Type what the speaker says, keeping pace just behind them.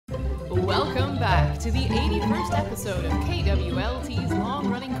Welcome back to the 81st episode of KWLT's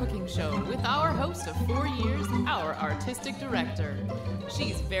long-running cooking show with our host of 4 years, our artistic director.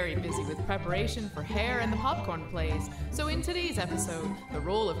 She's very busy with preparation for Hair and the Popcorn plays, so in today's episode, the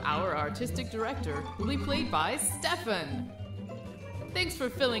role of our artistic director will be played by Stefan. Thanks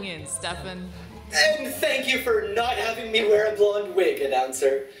for filling in, Stefan. And thank you for not having me wear a blonde wig,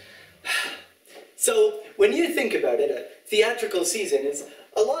 announcer. So, when you think about it, a theatrical season is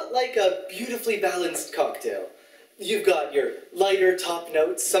a lot like a beautifully balanced cocktail. You've got your lighter top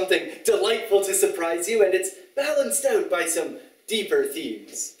notes, something delightful to surprise you, and it's balanced out by some deeper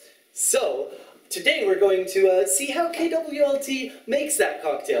themes. So, today we're going to see how KWLT makes that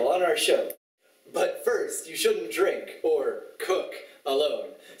cocktail on our show. But first, you shouldn't drink or cook alone.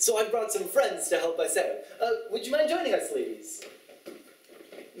 So I've brought some friends to help us out. Would you mind joining us, ladies?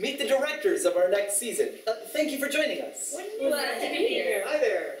 Meet the directors of our next season. Thank you for joining us. Glad to be here. Hi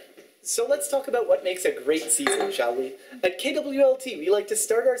there. So let's talk about what makes a great season, shall we? At KWLT, we like to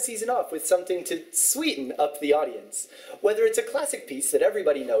start our season off with something to sweeten up the audience. Whether it's a classic piece that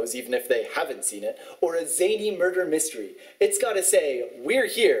everybody knows, even if they haven't seen it, or a zany murder mystery, it's gotta say, we're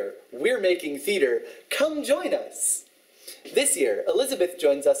here, we're making theater, come join us. This year, Elizabeth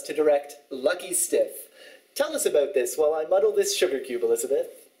joins us to direct Lucky Stiff. Tell us about this while I muddle this sugar cube, Elizabeth.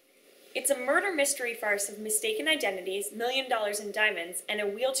 It's a murder mystery farce of mistaken identities, $1 million in diamonds, and a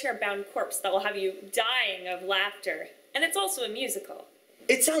wheelchair-bound corpse that will have you dying of laughter. And it's also a musical.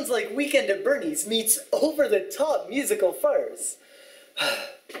 It sounds like Weekend at Bernie's meets over-the-top musical farce.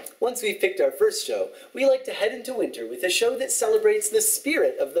 Once we've picked our first show, we like to head into winter with a show that celebrates the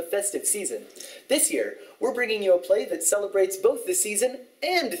spirit of the festive season. This year, we're bringing you a play that celebrates both the season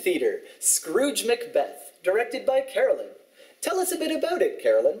and theater, Scrooge Macbeth, directed by Carolyn. Tell us a bit about it,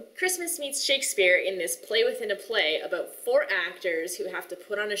 Carolyn. Christmas meets Shakespeare in this play within a play about 4 actors who have to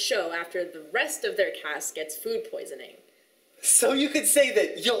put on a show after the rest of their cast gets food poisoning. So you could say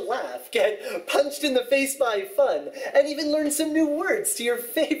that you'll laugh, get punched in the face by fun, and even learn some new words to your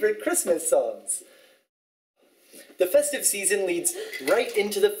favorite Christmas songs. The festive season leads right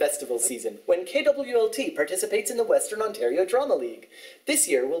into the festival season, when KWLT participates in the Western Ontario Drama League. This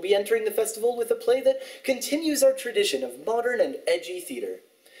year, we'll be entering the festival with a play that continues our tradition of modern and edgy theatre.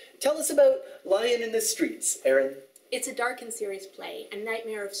 Tell us about Lion in the Streets, Erin. It's a dark and serious play, a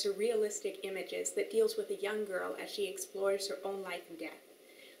nightmare of surrealistic images that deals with a young girl as she explores her own life and death,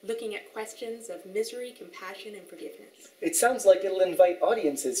 looking at questions of misery, compassion, and forgiveness. It sounds like it'll invite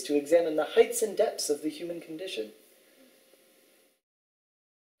audiences to examine the heights and depths of the human condition.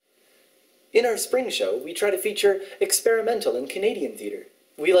 In our spring show, we try to feature experimental and Canadian theatre.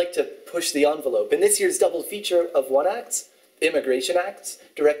 We like to push the envelope, and this year's double feature of one-acts, Immigration Acts,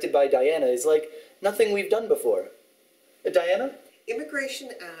 directed by Diana, is like nothing we've done before. Diana?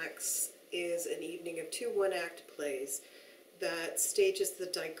 Immigration Acts is an evening of 2 one-act plays that stages the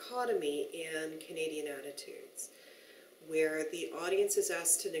dichotomy in Canadian attitudes, where the audience is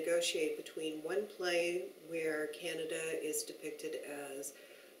asked to negotiate between one play where Canada is depicted as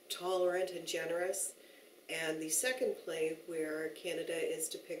tolerant and generous, and the second play where Canada is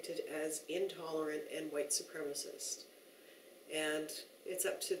depicted as intolerant and white supremacist. And it's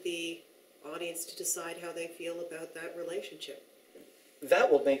up to the audience to decide how they feel about that relationship. That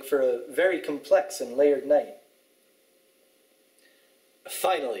will make for a very complex and layered night.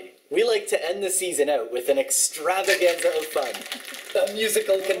 Finally, we like to end the season out with an extravaganza of fun, a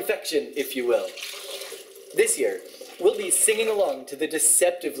musical confection, if you will. This year, we'll be singing along to the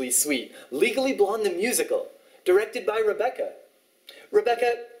deceptively sweet Legally Blonde the Musical, directed by Rebecca.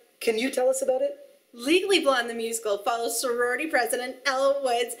 Rebecca, can you tell us about it? Legally Blonde the Musical follows sorority president Ella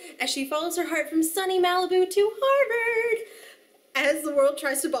Woods as she follows her heart from sunny Malibu to Harvard. As the world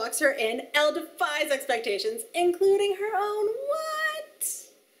tries to box her in, Elle defies expectations, including her own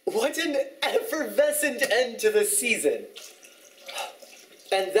what? What an effervescent end to the season!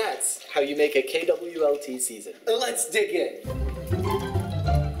 And that's how you make a KWLT season. Let's dig in.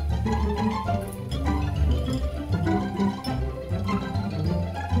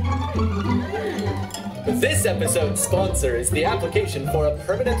 This episode's sponsor is the application for a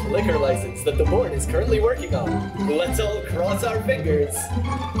permanent liquor license that the board is currently working on. Let's all cross our fingers.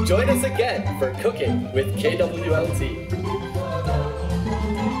 Join us again for Cooking with KWLT.